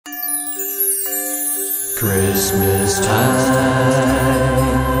Christmas time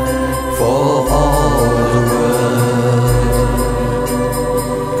for all the world.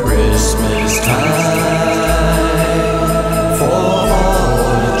 Christmas time for all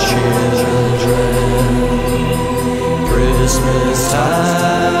the children. Christmas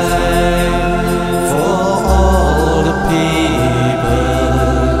time for all the people.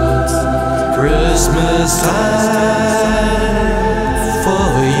 Christmas time for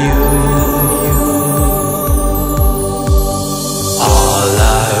you.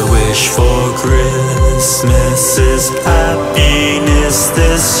 For Christmas is happiness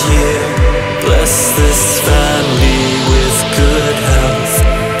this year. Bless this family with good health.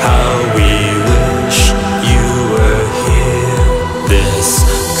 How we wish you were here. This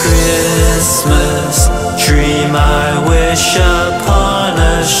Christmas dream I wish upon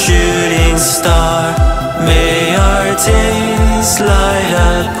a shooting star. May our days light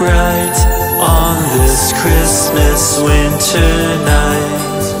up bright on this Christmas winter night.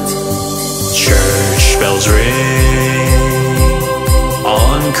 Church bells ring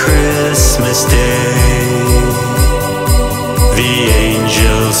on Christmas Day. The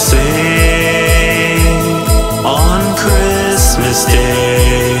angels sing on Christmas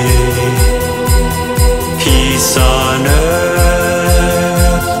Day. Peace on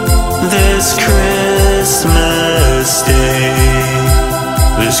earth this Christmas Day.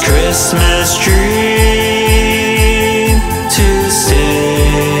 This Christmas dream to stay.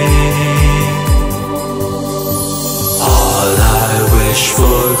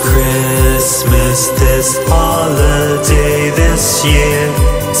 For Christmas this holiday this year,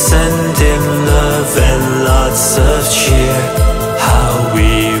 send him love and lots of cheer. How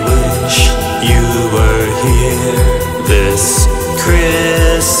we wish you were here. This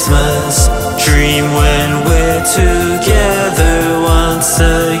Christmas dream when we're together once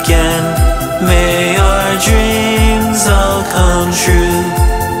again. May our dreams all come true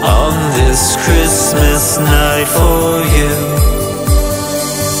on this Christmas night for you.